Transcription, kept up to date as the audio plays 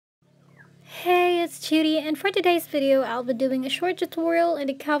it's Judy, and for today's video, I'll be doing a short tutorial and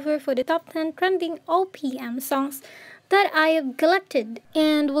a cover for the top 10 trending OPM songs that I have collected.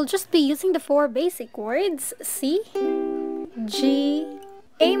 And we'll just be using the 4 basic chords: C, G,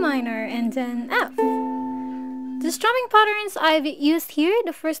 A minor, and then F. The strumming patterns I've used here,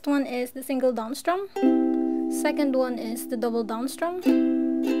 the first one is the single down strum, second one is the double down strum,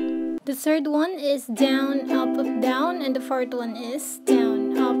 the third one is down, up, down, and the fourth one is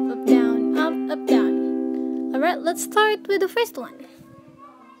down, up, down, up, down. Alright, let's start with the first one.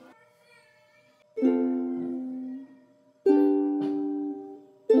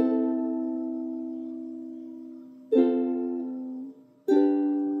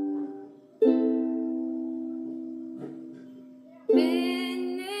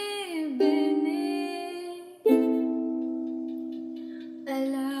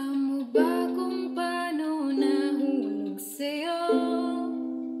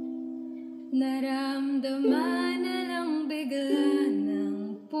 Naramdaman na lang bigla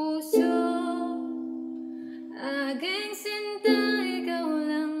ng puso. Aking sinta, ikaw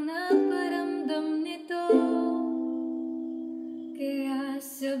lang nagparamdam nito. Kaya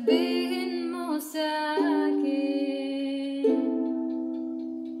sabihin mo sa akin.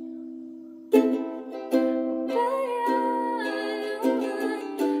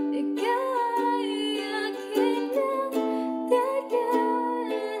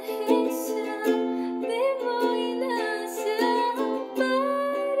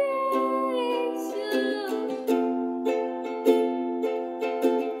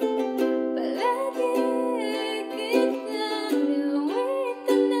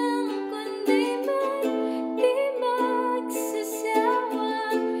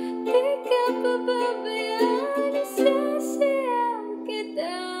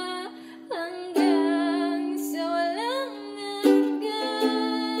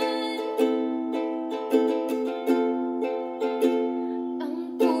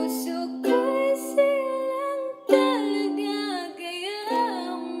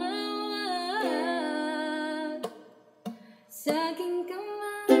 Sa aking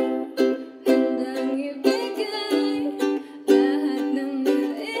kamay, handang ibigay lahat ng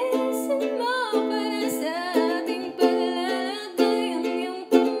naisin mo para sa ating paglalagay. Ang iyong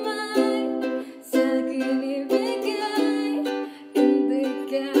kamay, sa akin ibigay, hindi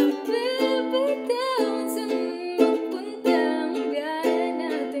ka bibitawan. Saan magpunta ang biyahe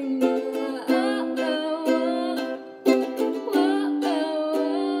nating dalawa?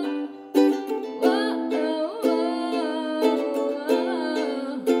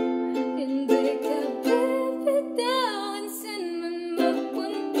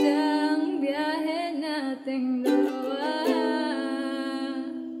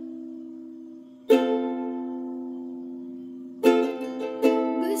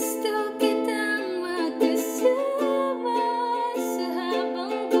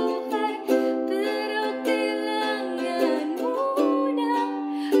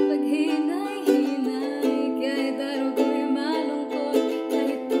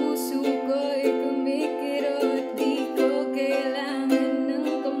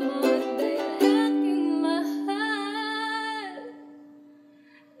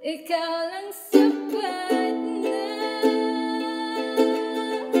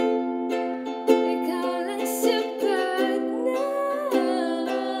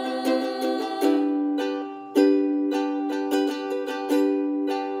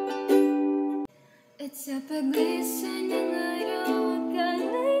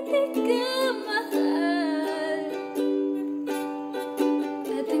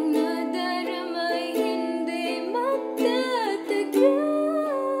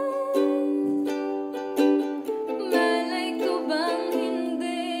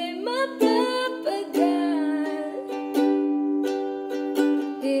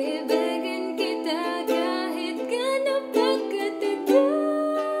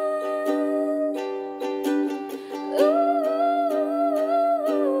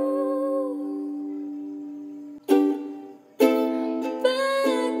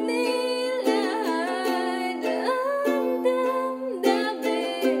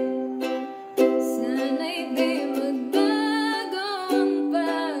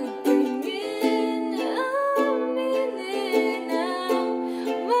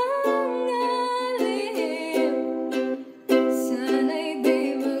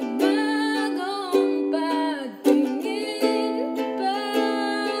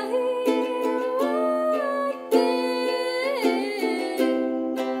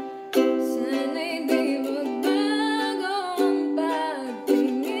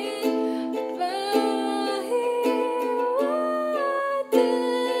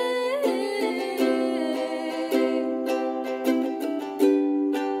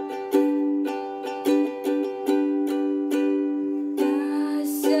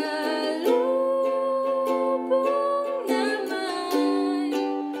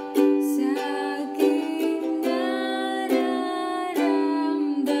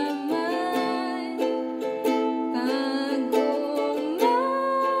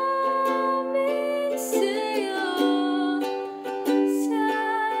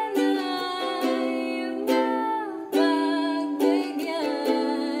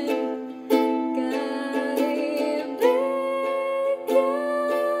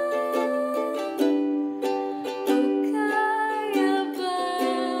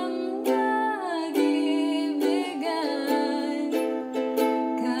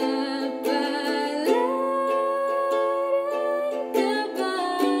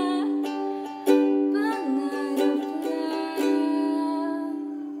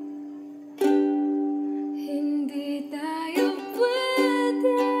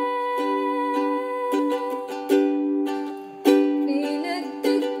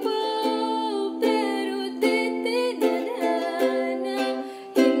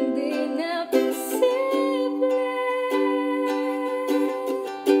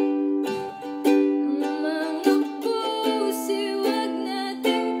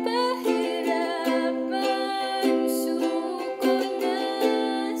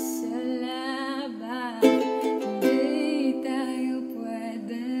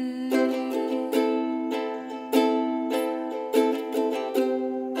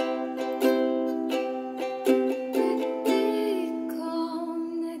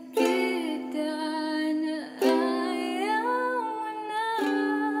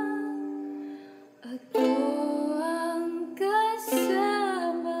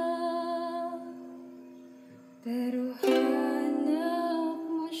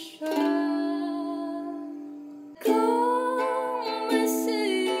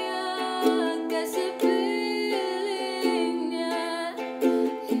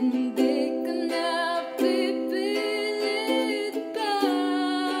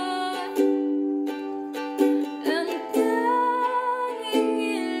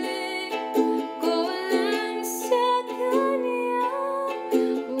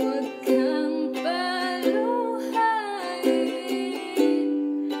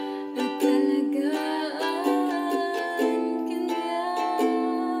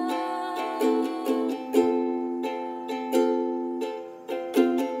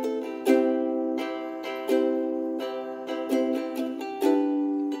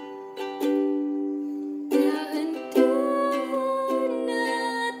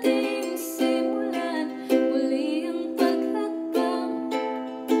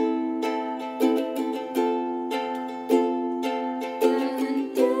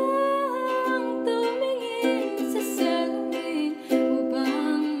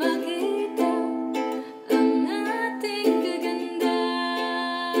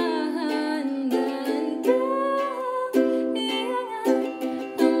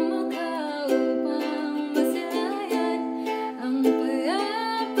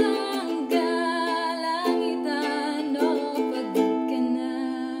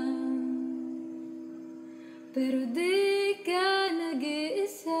 pero di ka